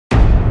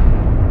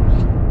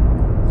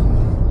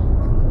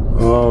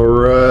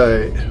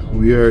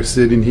are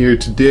sitting here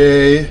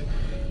today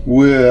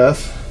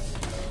with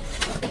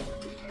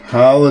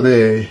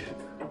Holiday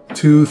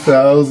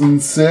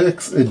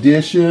 2006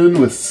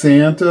 edition with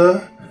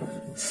Santa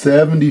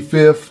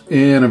 75th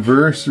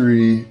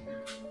anniversary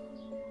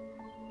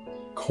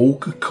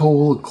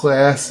Coca-Cola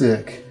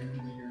Classic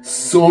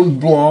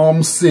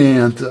Sunblom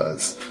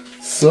Santas.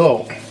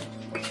 So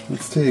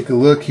let's take a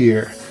look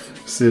here.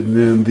 Sitting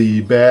in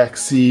the back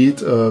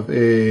seat of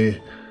a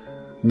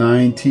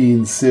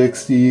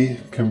 1960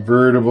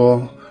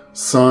 convertible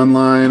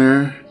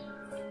Sunliner.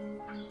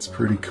 It's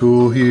pretty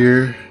cool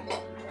here.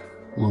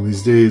 One of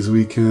these days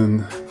we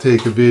can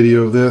take a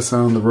video of this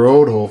on the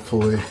road,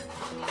 hopefully.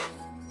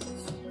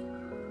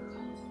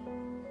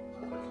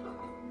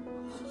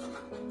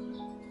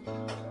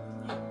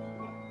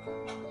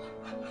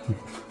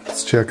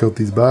 Let's check out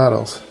these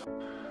bottles.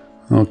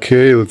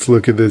 Okay, let's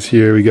look at this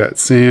here. We got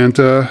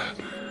Santa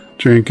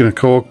drinking a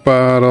Coke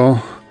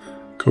bottle,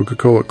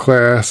 Coca-Cola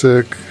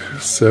Classic,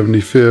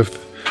 75th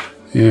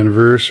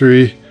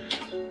anniversary,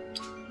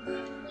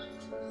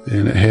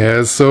 and it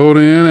has soda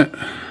in it.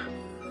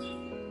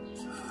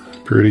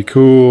 Pretty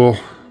cool.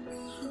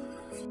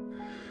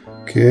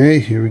 Okay,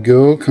 here we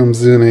go.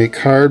 Comes in a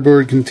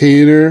cardboard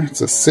container.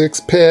 It's a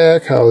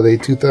 6-pack, Holiday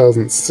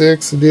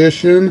 2006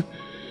 edition.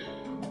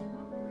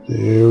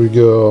 There we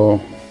go.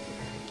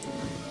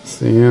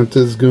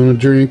 Santa's gonna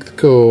drink the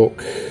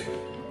Coke.